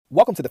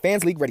Welcome to the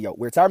Fans League Radio,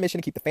 where it's our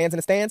mission to keep the fans in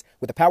the stands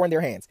with the power in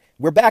their hands.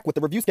 We're back with the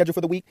review schedule for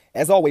the week.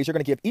 As always, you're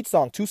going to give each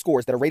song 2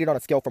 scores that are rated on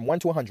a scale from 1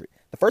 to 100.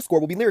 The first score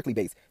will be lyrically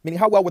based, meaning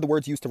how well were the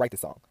words used to write the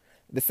song.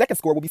 The second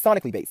score will be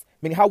sonically based,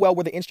 meaning how well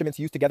were the instruments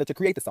used together to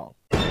create the song.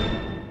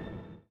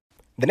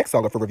 The next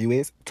song up for review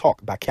is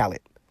Talk by Khaled.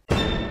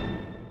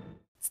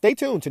 Stay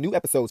tuned to new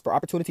episodes for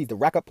opportunities to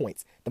rack up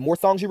points. The more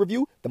songs you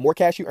review, the more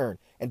cash you earn.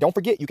 And don't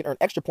forget, you can earn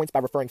extra points by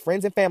referring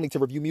friends and family to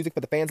review music for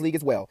the Fans League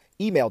as well.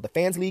 Email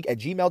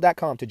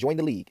thefansleague@gmail.com to join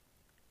the league.